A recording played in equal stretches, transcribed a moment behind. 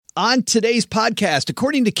On today's podcast,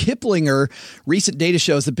 according to Kiplinger, recent data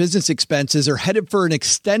shows that business expenses are headed for an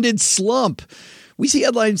extended slump. We see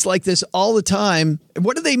headlines like this all the time.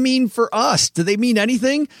 What do they mean for us? Do they mean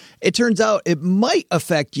anything? It turns out it might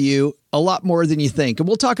affect you a lot more than you think. And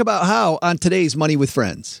we'll talk about how on today's Money with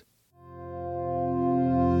Friends.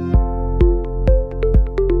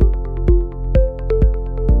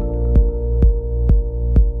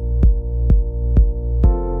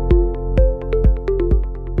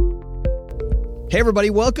 Hey, everybody.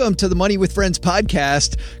 Welcome to the Money with Friends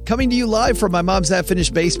podcast, coming to you live from my mom's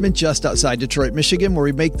half-finished basement just outside Detroit, Michigan, where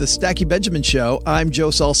we make the Stacky Benjamin Show. I'm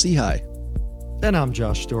Joe Saul-Sehy. And I'm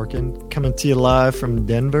Josh Dorkin, coming to you live from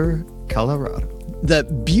Denver, Colorado. The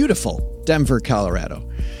beautiful Denver, Colorado.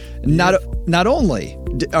 Not only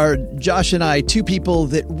are Josh and I two people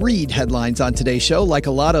that read headlines on today's show, like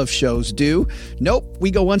a lot of shows do. Nope,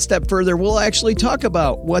 we go one step further. We'll actually talk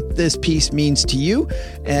about what this piece means to you.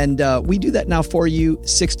 And we do that now for you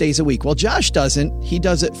 6 days a week. Well, Josh doesn't. He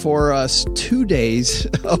does it for us 2 days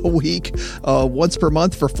a week, once per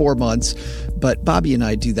month for 4 months. But Bobby and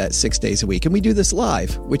I do that 6 days a week. And we do this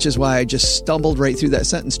live, which is why I just stumbled right through that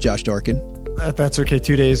sentence, Josh Dorkin. That's okay.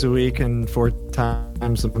 2 days a week and 4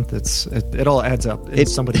 times a month. It all adds up in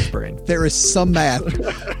somebody's brain. There is some math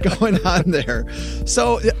going on there.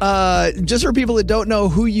 So just for people that don't know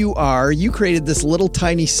who you are, you created this little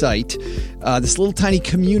tiny site, this little tiny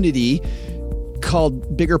community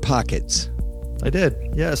called Bigger Pockets. I did.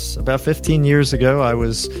 Yes. About 15 years ago, I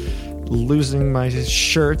was losing my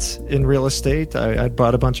shirt in real estate. I'd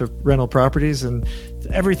bought a bunch of rental properties and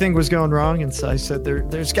everything was going wrong. And so I said,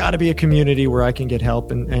 there's got to be a community where I can get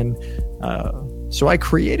help. And so I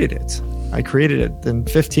created it. And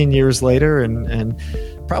 15 years later and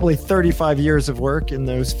probably 35 years of work in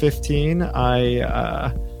those 15,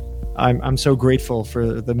 I'm so grateful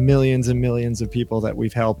for the millions and millions of people that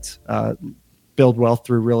we've helped build wealth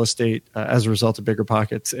through real estate as a result of Bigger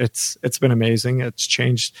Pockets. It's been amazing. It's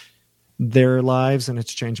changed their lives and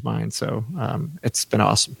it's changed mine. So it's been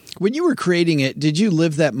awesome. When you were creating it, did you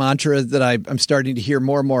live that mantra that I'm starting to hear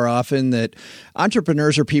more and more often, that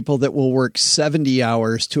entrepreneurs are people that will work 70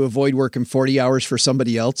 hours to avoid working 40 hours for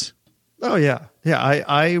somebody else? Oh, yeah. Yeah.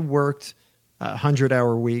 I worked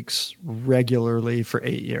 100-hour weeks regularly for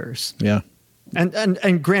 8 years. Yeah.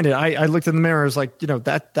 And granted, I looked in the mirror, I was like,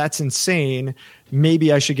 that's insane.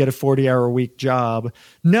 Maybe I should get a 40-hour week job.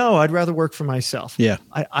 No, I'd rather work for myself. Yeah.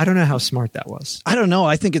 I don't know how smart that was. I don't know.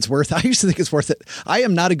 I think it's worth it. I used to think it's worth it. I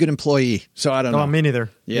am not a good employee, so I don't know. Oh, me neither.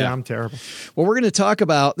 Yeah, I'm terrible. Well, we're going to talk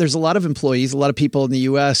about, there's a lot of employees, a lot of people in the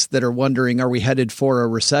U.S. that are wondering, are we headed for a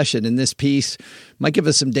recession? And this piece might give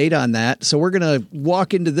us some data on that. So we're going to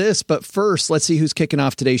walk into this. But first, let's see who's kicking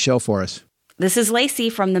off today's show for us. This is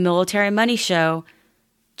Lacey from the Military Money Show.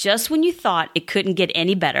 Just when you thought it couldn't get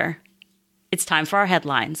any better, it's time for our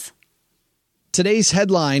headlines. Today's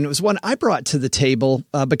headline was one I brought to the table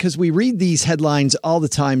because we read these headlines all the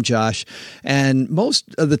time, Josh, and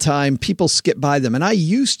most of the time people skip by them. And I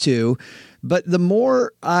used to, but the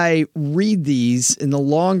more I read these and the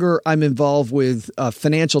longer I'm involved with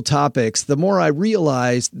financial topics, the more I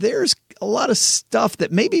realize there's a lot of stuff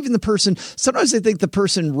that maybe even sometimes I think the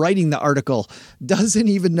person writing the article doesn't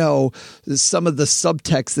even know some of the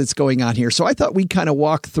subtext that's going on here. So I thought we'd kind of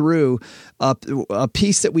walk through a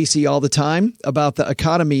piece that we see all the time about the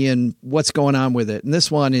economy and what's going on with it. And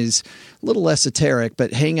this one is a little esoteric,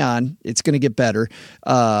 but hang on, it's going to get better.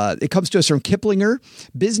 It comes to us from Kiplinger,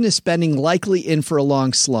 Business Spending Likely in for a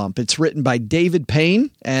Long Slump. It's written by David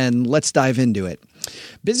Payne, and let's dive into it.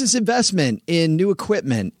 Business investment in new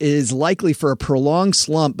equipment is likely for a prolonged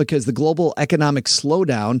slump because the global economic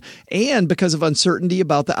slowdown and because of uncertainty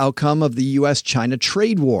about the outcome of the U.S.-China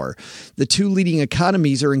trade war. The two leading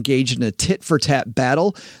economies are engaged in a tit-for-tat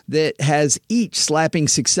battle that has each slapping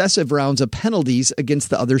successive rounds of penalties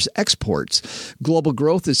against the other's exports. Global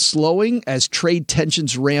growth is slowing as trade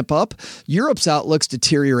tensions ramp up. Europe's outlook's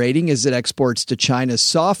deteriorating as it exports to China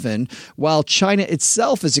soften, while China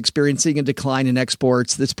itself is experiencing a decline in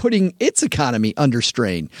exports that's putting its economy under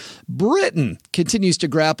strain. Britain continues to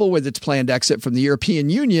grapple with its planned exit from the European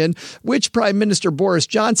Union, which Prime Minister Boris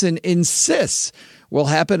Johnson insists will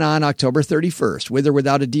happen on October 31st, with or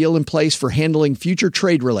without a deal in place for handling future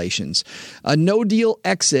trade relations. A no-deal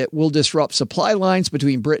exit will disrupt supply lines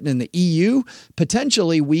between Britain and the EU,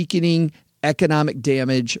 potentially weakening economic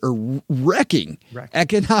damage or wrecking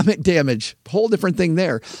economic damage. Whole different thing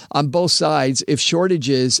there on both sides if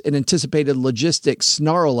shortages and anticipated logistics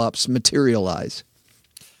snarl-ups materialize.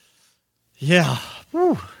 Yeah.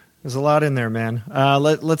 Whew. There's a lot in there, man.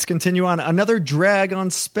 Let's continue on. Another drag on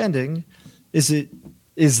spending is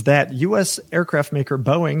is that U.S. aircraft maker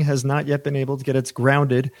Boeing has not yet been able to get its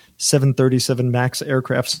grounded 737 MAX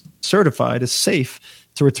aircraft certified as safe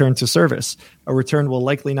to return to service. A return will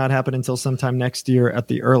likely not happen until sometime next year at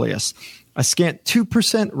the earliest. A scant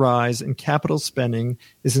 2% rise in capital spending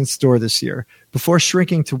is in store this year, before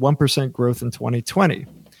shrinking to 1% growth in 2020.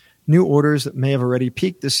 New orders may have already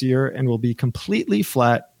peaked this year and will be completely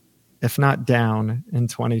flat, if not down, in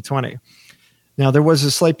 2020. Now, there was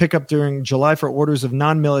a slight pickup during July for orders of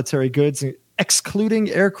non-military goods, excluding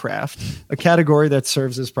aircraft, a category that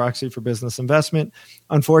serves as proxy for business investment.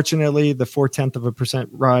 Unfortunately, the 0.4%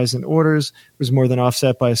 rise in orders was more than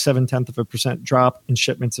offset by a 0.7% drop in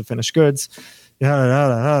shipments of finished goods.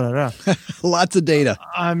 Lots of data.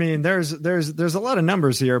 I mean, there's a lot of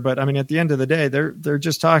numbers here, but I mean, at the end of the day, they're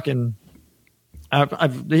just talking.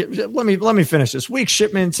 Let me finish this. Weak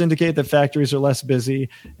shipments indicate that factories are less busy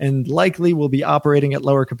and likely will be operating at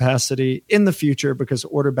lower capacity in the future because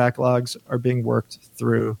order backlogs are being worked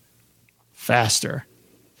through faster.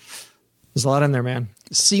 There's a lot in there, man.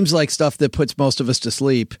 Seems like stuff that puts most of us to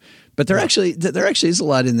sleep, but there actually is a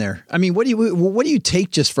lot in there. I mean, what do you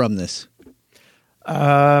take just from this?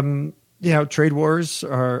 Trade wars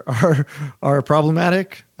are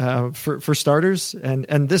problematic for starters,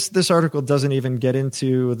 and this article doesn't even get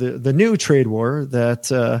into the new trade war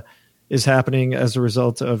that is happening as a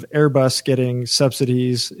result of Airbus getting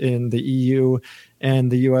subsidies in the EU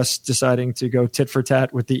and the US deciding to go tit for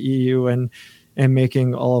tat with the EU and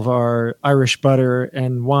making all of our Irish butter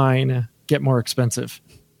and wine get more expensive.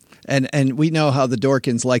 And we know how the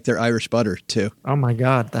Dorkins like their Irish butter too. Oh my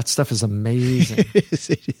God, that stuff is amazing. It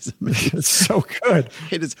is amazing. It's so good.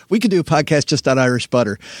 It is. We could do a podcast just on Irish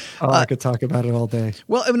butter. Oh, I could talk about it all day.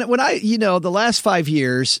 Well, when the last 5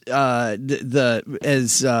 years, on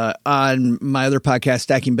my other podcast,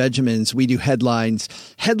 Stacking Benjamins, we do headlines.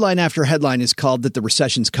 Headline after headline is called that the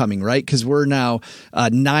recession's coming, right? Because we're now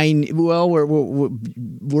we're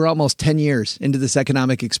almost 10 years into this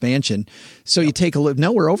economic expansion. So you take a look.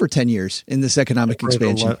 No, we're over 10 years in this economic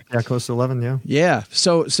expansion. Close to 11, yeah. Yeah.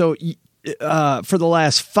 So for the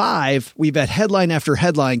last 5, we've had headline after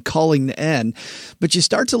headline calling the end. But you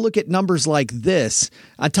start to look at numbers like this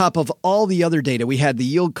on top of all the other data. We had the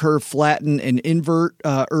yield curve flatten and invert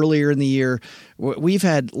earlier in the year. We've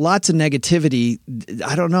had lots of negativity.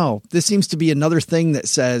 I don't know. This seems to be another thing that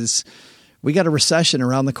says we got a recession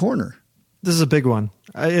around the corner. This is a big one.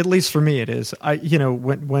 At least for me, it is.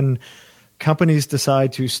 When companies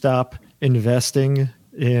decide to stop investing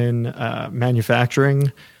in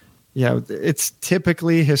manufacturing, it's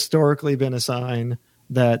typically historically been a sign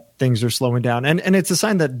that things are slowing down, and it's a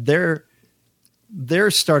sign that they're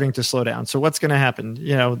starting to slow down. So what's going to happen?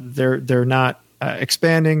 They're not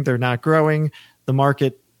expanding, they're not growing. The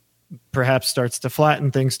market perhaps starts to flatten.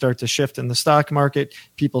 Things start to shift in the stock market.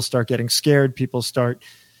 People start getting scared. People start,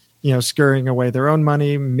 scurrying away their own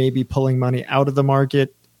money, maybe pulling money out of the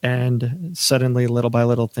market. And suddenly, little by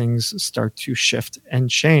little, things start to shift and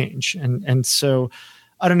change. And so,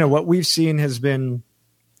 I don't know, what we've seen has been,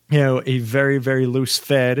 a very, very loose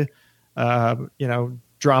Fed, dropping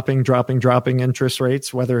interest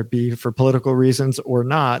rates, whether it be for political reasons or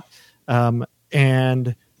not.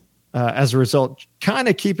 And as a result, kind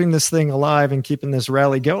of keeping this thing alive and keeping this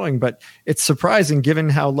rally going. But it's surprising, given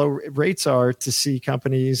how low rates are, to see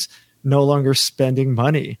companies no longer spending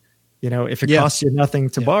money. If it costs you nothing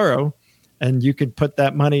to borrow and you could put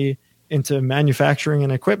that money into manufacturing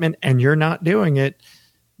and equipment and you're not doing it,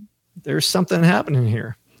 there's something happening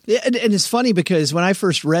here. Yeah, and it's funny because when I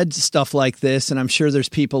first read stuff like this, and I'm sure there's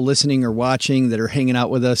people listening or watching that are hanging out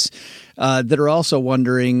with us that are also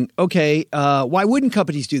wondering, okay, why wouldn't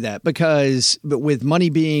companies do that? But with money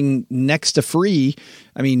being next to free,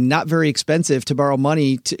 I mean, not very expensive to borrow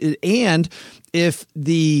money, and if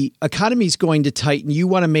the economy is going to tighten, you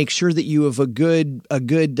want to make sure that you have a good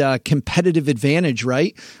competitive advantage,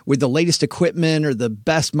 right? With the latest equipment or the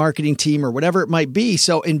best marketing team or whatever it might be.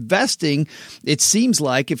 So investing, it seems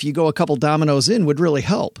like if you go a couple dominoes in, would really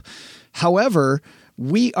help. However,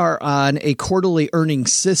 we are on a quarterly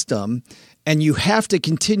earnings system, and you have to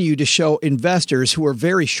continue to show investors who are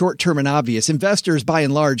very short-term and obvious. Investors, by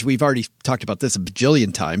and large, we've already talked about this a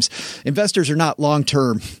bajillion times. Investors are not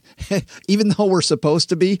long-term. Even though we're supposed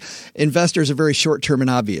to be, investors are very short-term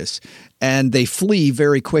and obvious, and they flee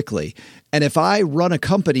very quickly. And if I run a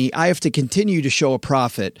company, I have to continue to show a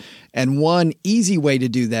profit. And one easy way to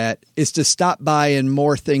do that is to stop buying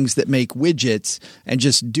more things that make widgets and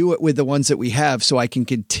just do it with the ones that we have, so I can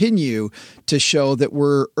continue to show that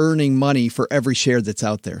we're earning money for every share that's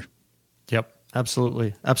out there. Yep,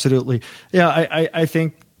 absolutely. Absolutely. Yeah, I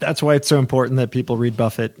think that's why it's so important that people read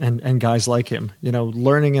Buffett and guys like him,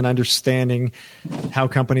 learning and understanding how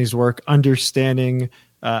companies work, understanding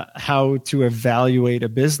how to evaluate a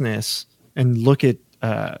business and look at,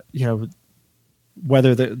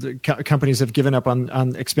 whether the companies have given up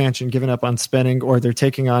on expansion, given up on spending, or they're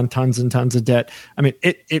taking on tons and tons of debt. I mean,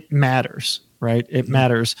 it matters, right? It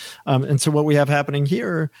matters. And so what we have happening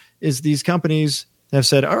here is these companies have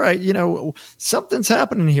said, all right, something's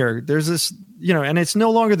happening here. There's this, and it's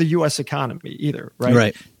no longer the U.S. economy either, right?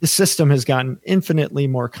 Right. The system has gotten infinitely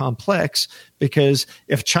more complex because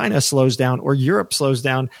if China slows down or Europe slows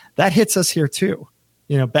down, that hits us here too.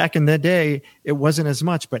 Back in the day, it wasn't as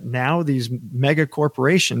much, but now these mega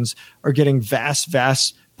corporations are getting vast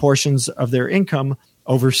portions of their income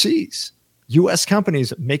overseas. U.S.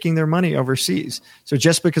 companies making their money overseas. So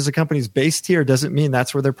just because a company's based here doesn't mean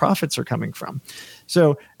that's where their profits are coming from.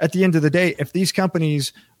 So at the end of the day, if these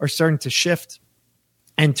companies are starting to shift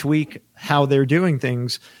and tweak how they're doing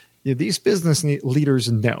things, these business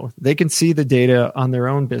leaders know. They can see the data on their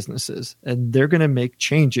own businesses, and they're going to make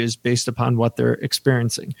changes based upon what they're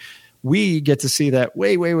experiencing. We get to see that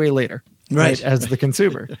way later, right? As the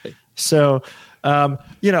consumer. So,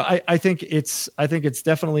 I think it's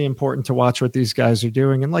definitely important to watch what these guys are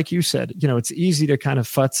doing. And like you said, it's easy to kind of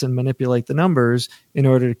futz and manipulate the numbers in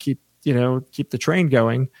order to keep the train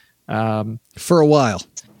going. For a while.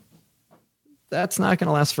 That's not going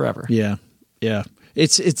to last forever. Yeah.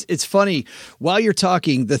 It's funny. While you're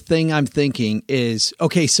talking, the thing I'm thinking is,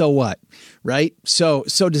 okay, so what? Right? So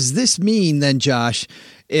does this mean then, Josh,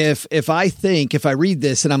 if I read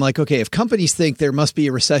this and I'm like, okay, if companies think there must be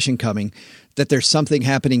a recession coming, that there's something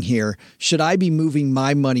happening here, should I be moving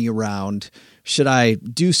my money around? Should I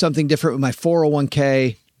do something different with my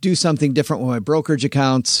 401k? Do something different with my brokerage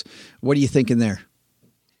accounts? What are you thinking there?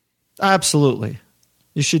 Absolutely.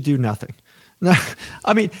 You should do nothing. No,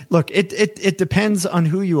 I mean, look, it depends on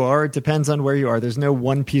who you are. It depends on where you are. There's no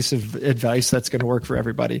one piece of advice that's going to work for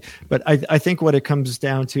everybody. But I think what it comes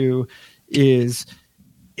down to is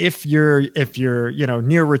if you're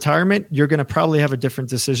near retirement, you're going to probably have a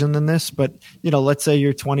different decision than this. But, let's say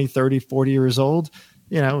you're 20, 30, 40 years old,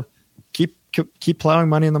 keep plowing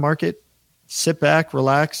money in the market, sit back,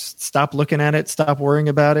 relax, stop looking at it, stop worrying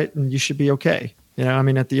about it, and you should be okay.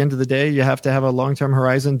 At the end of the day, you have to have a long-term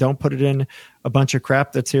horizon. Don't put it in a bunch of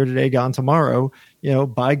crap that's here today, gone tomorrow.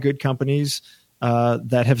 Buy good companies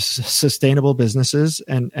that have sustainable businesses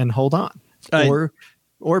and hold on.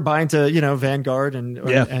 Or buy into, Vanguard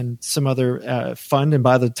and some other fund and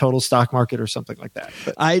buy the total stock market or something like that.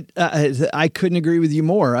 But I couldn't agree with you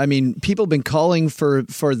more. I mean, people have been calling for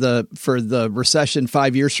the recession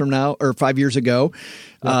 5 years from now or 5 years ago.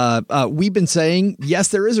 We've been saying, yes,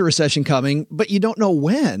 there is a recession coming, but you don't know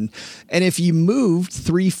when. And if you moved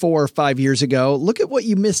 3, 4, 5 years ago, look at what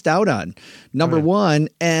you missed out on. Number one.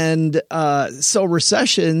 And so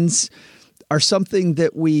recessions are something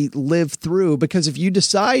that we live through, because if you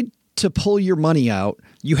decide to pull your money out,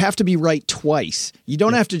 you have to be right twice. You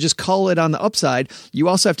don't have to just call it on the upside. You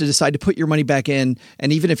also have to decide to put your money back in.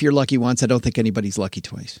 And even if you're lucky once, I don't think anybody's lucky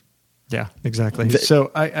twice. Yeah, exactly.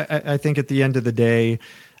 So I think at the end of the day,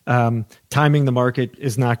 timing the market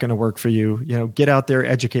is not going to work for you. Get out there,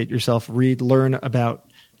 educate yourself, read, learn about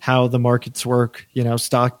how the markets work,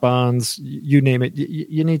 stock, bonds, you name it.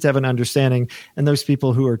 You need to have an understanding. And those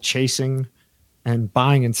people who are chasing and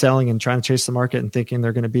buying and selling and trying to chase the market and thinking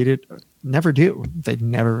they're going to beat it, never do. They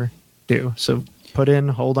never do. So put in,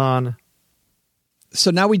 hold on. So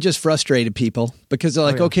now we just frustrated people because they're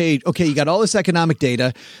like, okay, you got all this economic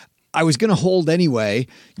data. I was going to hold anyway.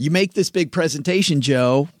 You make this big presentation,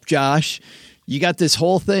 Josh, you got this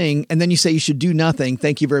whole thing, and then you say you should do nothing.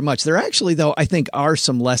 Thank you very much. There actually, though, I think are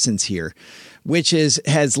some lessons here, which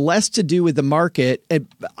has less to do with the market.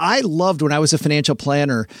 I loved when I was a financial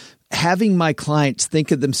planner, having my clients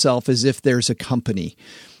think of themselves as if there's a company.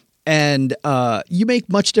 And you make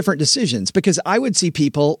much different decisions, because I would see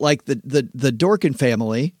people like the Dorkin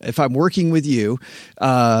family. If I'm working with you,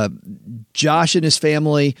 Josh and his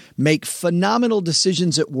family make phenomenal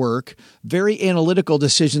decisions at work, very analytical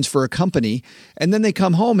decisions for a company. And then they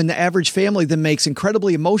come home, and the average family then makes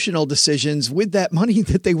incredibly emotional decisions with that money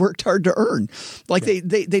that they worked hard to earn. Like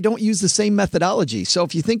they don't use the same methodology. So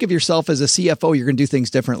if you think of yourself as a CFO, you're going to do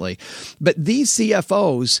things differently. But these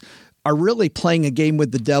CFOs are really playing a game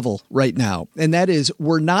with the devil right now. And that is,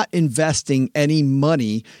 we're not investing any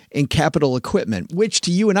money in capital equipment, which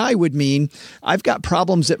to you and I would mean I've got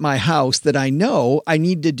problems at my house that I know I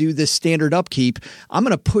need to do this standard upkeep. I'm going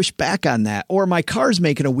to push back on that. Or my car's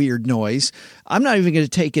making a weird noise. I'm not even going to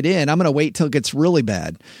take it in. I'm going to wait till it gets really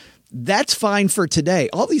bad. That's fine for today.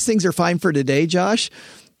 All these things are fine for today, Josh.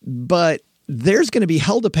 but there's going to be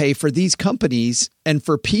hell to pay for these companies and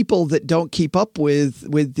for people that don't keep up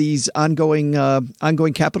with these ongoing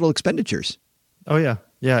capital expenditures. Oh, yeah.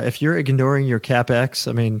 Yeah. If you're ignoring your CapEx,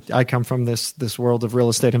 I mean, I come from this world of real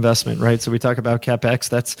estate investment, right? So we talk about CapEx.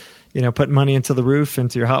 That's, putting money into the roof,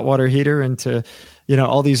 into your hot water heater, into,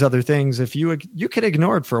 all these other things. If you can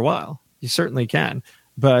ignore it for a while, you certainly can.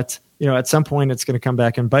 But, at some point it's going to come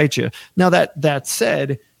back and bite you. Now that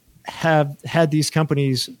said, had these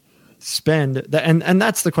companies spend that, and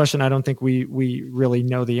that's the question I don't think we really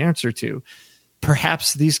know the answer to.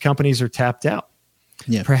 Perhaps these companies are tapped out.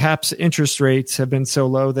 Yeah. Perhaps interest rates have been so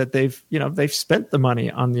low that they've spent the money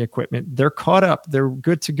on the equipment. They're caught up. They're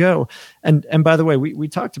good to go. And by the way, we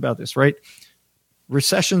talked about this, right?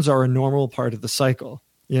 Recessions are a normal part of the cycle.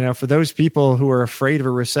 For those people who are afraid of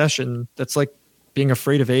a recession, that's like being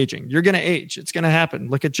afraid of aging. You're going to age. It's going to happen.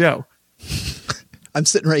 Look at Joe. I'm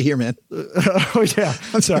sitting right here, man. Oh yeah.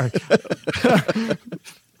 I'm sorry.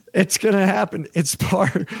 It's going to happen. It's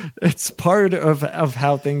part of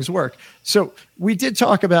how things work. So we did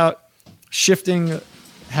talk about shifting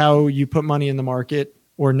how you put money in the market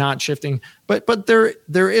or not shifting, but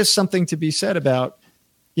there is something to be said about,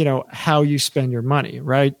 how you spend your money,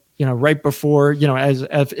 right? Right before, as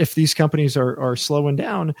if these companies are slowing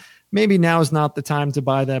down, maybe now is not the time to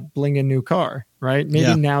buy that blinging new car, right?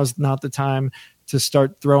 Maybe now is not the time to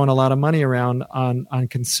start throwing a lot of money around on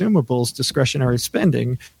consumables, discretionary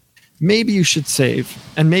spending. Maybe you should save,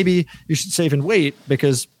 and maybe you should save and wait,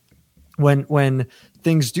 because when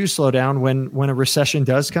things do slow down, when a recession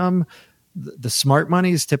does come, the smart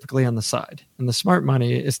money is typically on the side, and the smart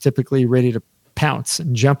money is typically ready to pounce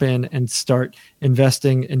and jump in and start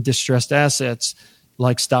investing in distressed assets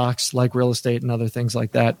like stocks, like real estate and other things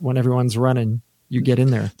like that. When everyone's running, you get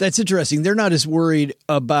in there. That's interesting. They're not as worried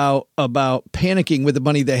about panicking with the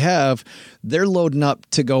money they have. They're loading up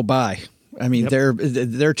to go buy. I mean,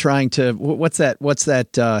 they're trying to, what's that?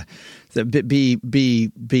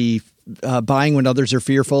 Be buying when others are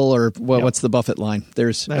fearful, or what's the Buffett line?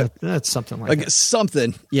 There's that's something like that.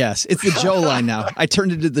 Something. Yes. It's the Joe line now. I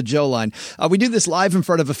turned it to the Joe line. We do this live in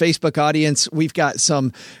front of a Facebook audience. We've got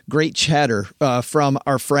some great chatter from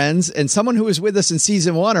our friends, and someone who was with us in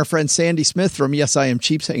season 1, our friend Sandy Smith from Yes, I Am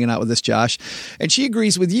Cheap's hanging out with us, Josh. And she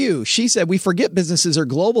agrees with you. She said, we forget businesses are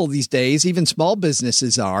global these days. Even small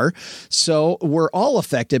businesses are. So we're all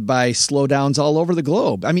affected by slowdowns all over the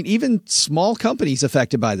globe. I mean, even small companies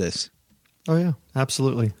affected by this. Oh yeah,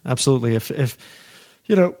 absolutely. Absolutely. If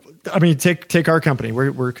take our company.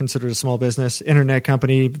 We're considered a small business, internet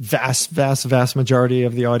company. Vast majority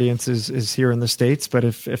of the audience is here in the States. But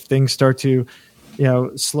if things start to,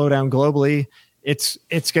 slow down globally,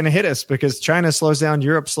 it's going to hit us, because China slows down,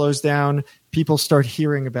 Europe slows down. People start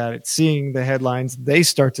hearing about it, seeing the headlines. They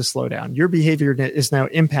start to slow down. Your behavior is now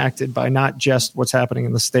impacted by not just what's happening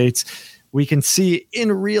in the States. We can see in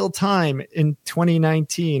real time in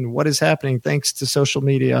 2019 what is happening thanks to social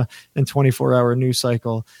media and 24-hour news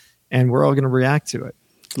cycle, and we're all going to react to it.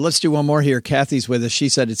 Let's do one more here. Kathy's with us. She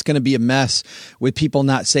said it's going to be a mess with people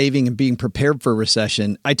not saving and being prepared for a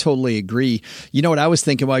recession. I totally agree. You know what I was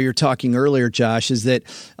thinking while you were talking earlier, Josh, is that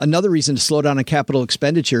another reason to slow down on capital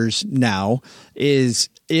expenditures now is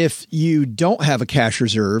if you don't have a cash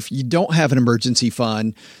reserve, you don't have an emergency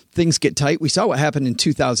fund, things get tight. We saw what happened in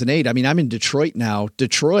 2008. I mean, I'm in Detroit now.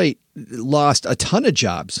 Detroit lost a ton of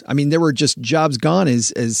jobs. I mean, there were just jobs gone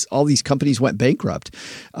as all these companies went bankrupt.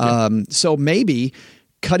 So maybe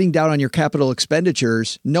cutting down on your capital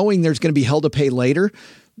expenditures, knowing there's going to be hell to pay later,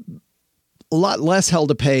 a lot less hell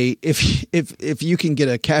to pay if you can get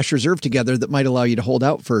a cash reserve together that might allow you to hold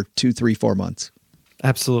out for 2, 3, 4 months.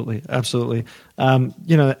 Absolutely. One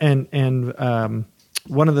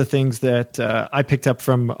of the things that I picked up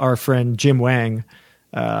from our friend Jim Wang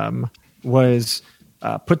was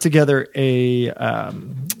put together a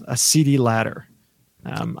CD ladder.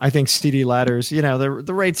 I think CD ladders, the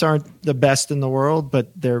rates aren't the best in the world,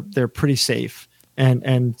 but they're pretty safe.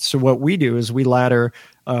 And so what we do is we ladder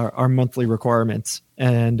our monthly requirements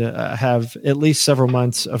and have at least several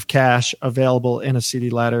months of cash available in a CD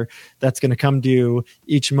ladder that's going to come due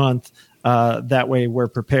each month. That way we're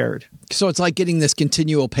prepared. So it's like getting this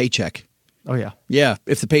continual paycheck. Oh, yeah. Yeah,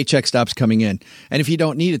 if the paycheck stops coming in. And if you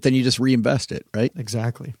don't need it, then you just reinvest it, right?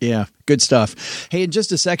 Exactly. Yeah, good stuff. Hey, in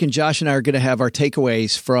just a second, Josh and I are going to have our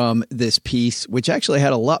takeaways from this piece, which actually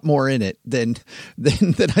had a lot more in it than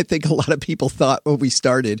I think a lot of people thought when we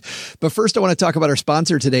started. But first, I want to talk about our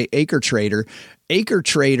sponsor today, Acre Trader. Acre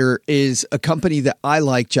Trader is a company that I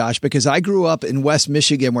like, Josh, because I grew up in West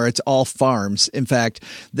Michigan where it's all farms. In fact,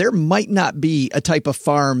 there might not be a type of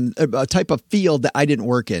farm, a type of field that I didn't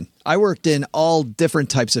work in. I worked in all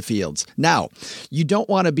different types of fields. Now, you don't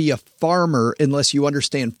want to be a farmer unless you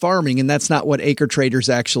understand farming, and that's not what Acre Trader is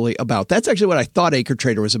actually about. That's actually what I thought Acre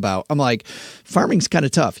Trader was about. I'm like, farming's kind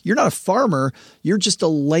of tough. You're not a farmer. You're just a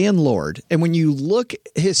landlord. And when you look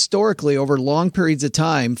historically over long periods of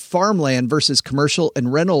time, farmland versus commercial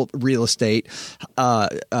and rental real estate,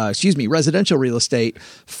 residential real estate,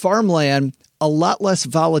 farmland, a lot less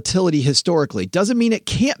volatility historically. Doesn't mean it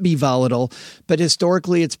can't be volatile, but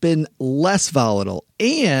historically it's been less volatile.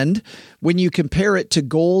 And when you compare it to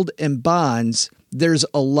gold and bonds, there's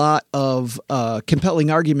a lot of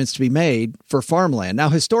compelling arguments to be made for farmland. Now,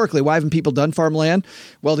 historically, why haven't people done farmland?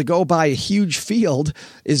 Well, to go buy a huge field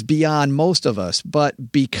is beyond most of us.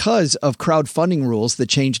 But because of crowdfunding rules that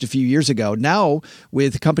changed a few years ago, now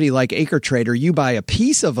with a company like Acre Trader, you buy a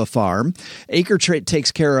piece of a farm. Acre Trader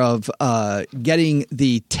takes care of getting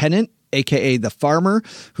the tenant, aka the farmer,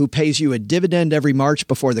 who pays you a dividend every March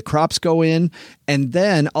before the crops go in, and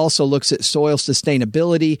then also looks at soil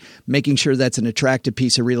sustainability, making sure that's an attractive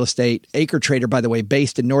piece of real estate. Acre Trader, by the way,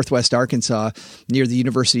 based in Northwest Arkansas, near the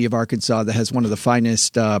University of Arkansas, that has one of the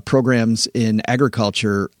finest programs in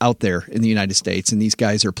agriculture out there in the United States, and these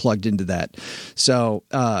guys are plugged into that. So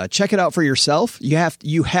check it out for yourself. You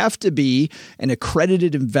have to be an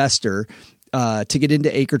accredited investor to get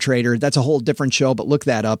into Acre Trader. That's a whole different show, but look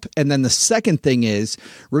that up. And then the second thing is,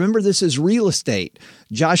 remember, this is real estate.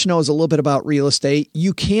 Josh knows a little bit about real estate.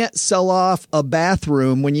 You can't sell off a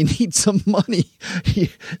bathroom when you need some money.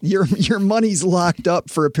 Your money's locked up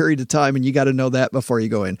for a period of time, and you got to know that before you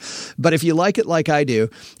go in. But if you like it like I do,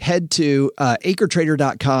 head to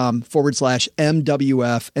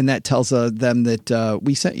acretrader.com/MWF, and that tells them that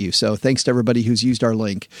we sent you. So thanks to everybody who's used our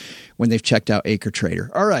link when they've checked out Acre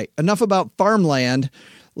Trader. All right, enough about farmland.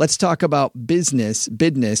 Let's talk about business,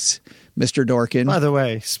 Mr. Dorkin. By the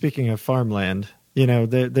way, speaking of farmland,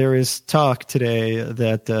 there is talk today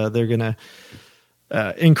that they're going to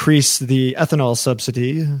increase the ethanol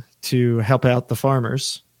subsidy to help out the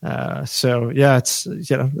farmers. So yeah,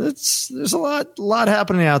 there's a lot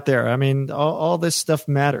happening out there. I mean, all this stuff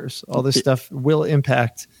matters. All this stuff will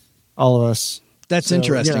impact all of us. That's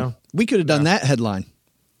interesting. We could have done that headline.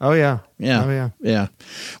 Oh yeah. Yeah. Oh yeah. Yeah.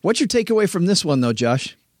 What's your takeaway from this one though,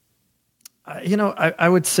 Josh? I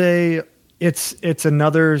would say it's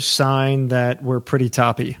another sign that we're pretty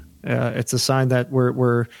toppy. It's a sign that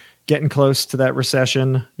we're getting close to that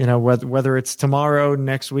recession. Whether it's tomorrow,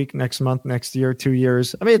 next week, next month, next year, 2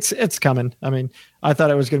 years. I mean, it's coming. I mean, I thought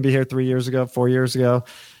it was going to be here 3 years ago, 4 years ago.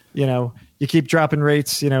 You keep dropping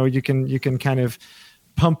rates. You can kind of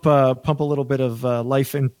pump a little bit of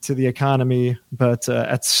life into the economy, but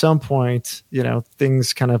at some point,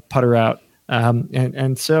 things kind of putter out.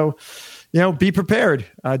 And so, be prepared.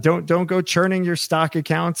 Don't go churning your stock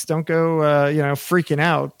accounts. Don't go, freaking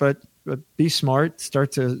out, but be smart.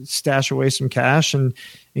 Start to stash away some cash and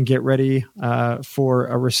get ready for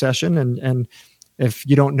a recession. And if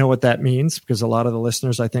you don't know what that means, because a lot of the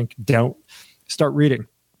listeners, I think, don't, start reading.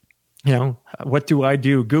 What do I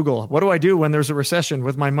do? Google, what do I do when there's a recession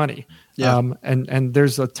with my money? Yeah. And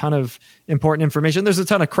there's a ton of important information. There's a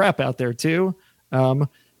ton of crap out there too. But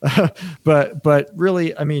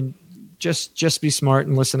really, I mean, just be smart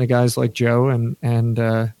and listen to guys like Joe, and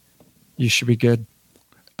you should be good.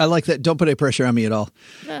 I like that. Don't put any pressure on me at all.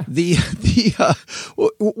 Yeah.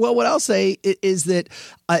 What I'll say is that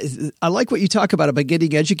I like what you talk about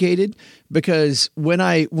getting educated, because when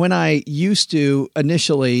I used to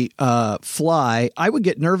initially fly, I would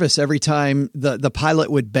get nervous every time the pilot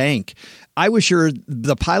would bank. I was sure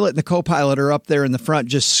the pilot and the co-pilot are up there in the front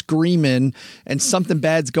just screaming and something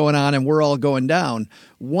bad's going on and we're all going down.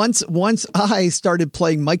 Once I started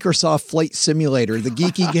playing Microsoft Flight Simulator, the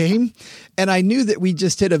geeky game, and I knew that we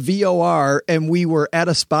just hit a VOR and we were at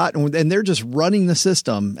a spot and they're just running the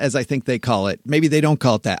system, as I think they call it. Maybe they don't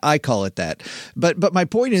call it that. I call it that. But my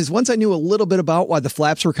point is, once I knew a little bit about why the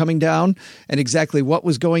flaps were coming down and exactly what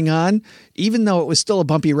was going on, even though it was still a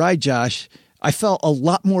bumpy ride, Josh, I felt a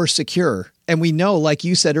lot more secure. And we know, like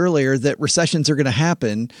you said earlier, that recessions are going to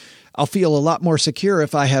happen. I'll feel a lot more secure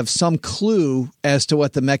if I have some clue as to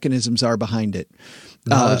what the mechanisms are behind it.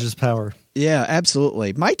 Knowledge is power. Yeah,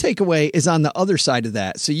 absolutely. My takeaway is on the other side of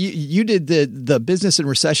that. So you did the business and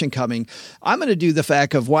recession coming. I'm going to do the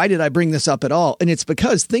fact of why did I bring this up at all? And it's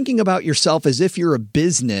because thinking about yourself as if you're a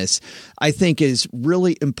business, I think is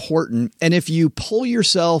really important. And if you pull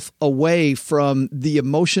yourself away from the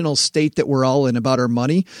emotional state that we're all in about our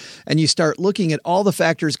money, and you start looking at all the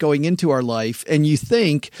factors going into our life, and you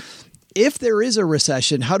think, if there is a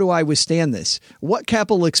recession, how do I withstand this? What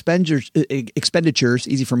capital expenditures,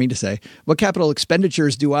 easy for me to say, what capital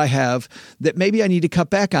expenditures do I have that maybe I need to cut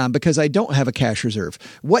back on because I don't have a cash reserve?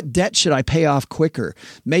 What debt should I pay off quicker?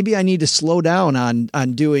 Maybe I need to slow down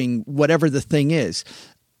on doing whatever the thing is.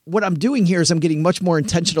 What I'm doing here is I'm getting much more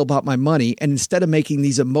intentional about my money. And instead of making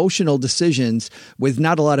these emotional decisions with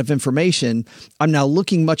not a lot of information, I'm now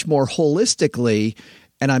looking much more holistically,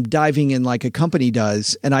 and I'm diving in like a company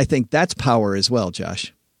does. And I think that's power as well,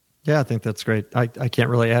 Josh. Yeah, I think that's great. I can't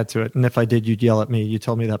really add to it. And if I did, you'd yell at me. You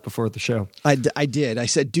told me that before the show. I did. I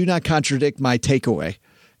said, do not contradict my takeaway,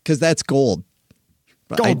 because that's gold.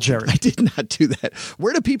 Gold, Jerry. I did not do that.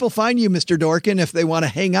 Where do people find you, Mr. Dorkin, if they want to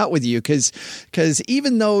hang out with you? Because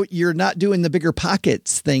even though you're not doing the bigger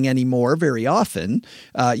pockets thing anymore very often,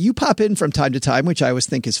 you pop in from time to time, which I always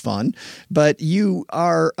think is fun. But you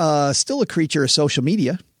are still a creature of social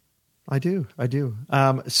media. I do.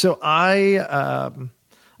 So I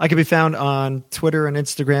can be found on Twitter and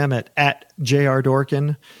Instagram at JR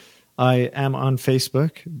Dorkin. I am on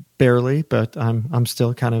Facebook, barely, but I'm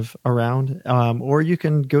still kind of around. Or you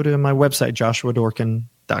can go to my website,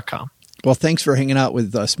 joshuadorkin.com. Well, thanks for hanging out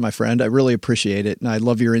with us, my friend. I really appreciate it, and I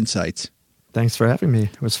love your insights. Thanks for having me.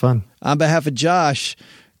 It was fun. On behalf of Josh,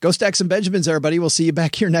 go stack some Benjamins, everybody. We'll see you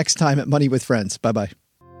back here next time at Money with Friends. Bye-bye.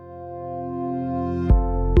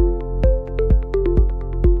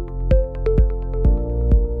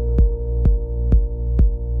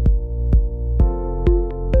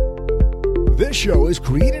 This show is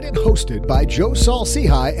created and hosted by Joe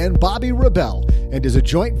Saul-Sehy and Bobby Rebell and is a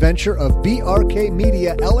joint venture of BRK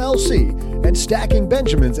Media, LLC and Stacking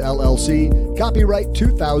Benjamins, LLC, copyright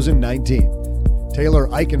 2019. Taylor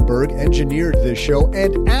Eichenberg engineered this show,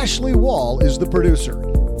 and Ashley Wall is the producer.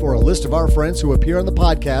 For a list of our friends who appear on the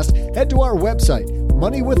podcast, head to our website,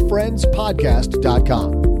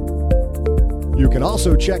 moneywithfriendspodcast.com. You can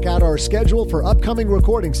also check out our schedule for upcoming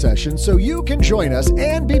recording sessions so you can join us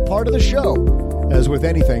and be part of the show. As with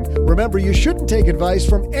anything, remember you shouldn't take advice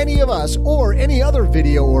from any of us or any other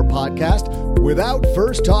video or podcast without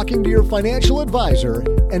first talking to your financial advisor,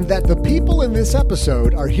 and that the people in this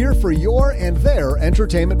episode are here for your and their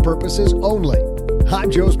entertainment purposes only. I'm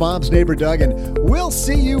Joe's mom's neighbor, Doug, and we'll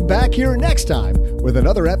see you back here next time with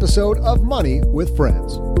another episode of Money with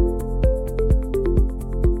Friends.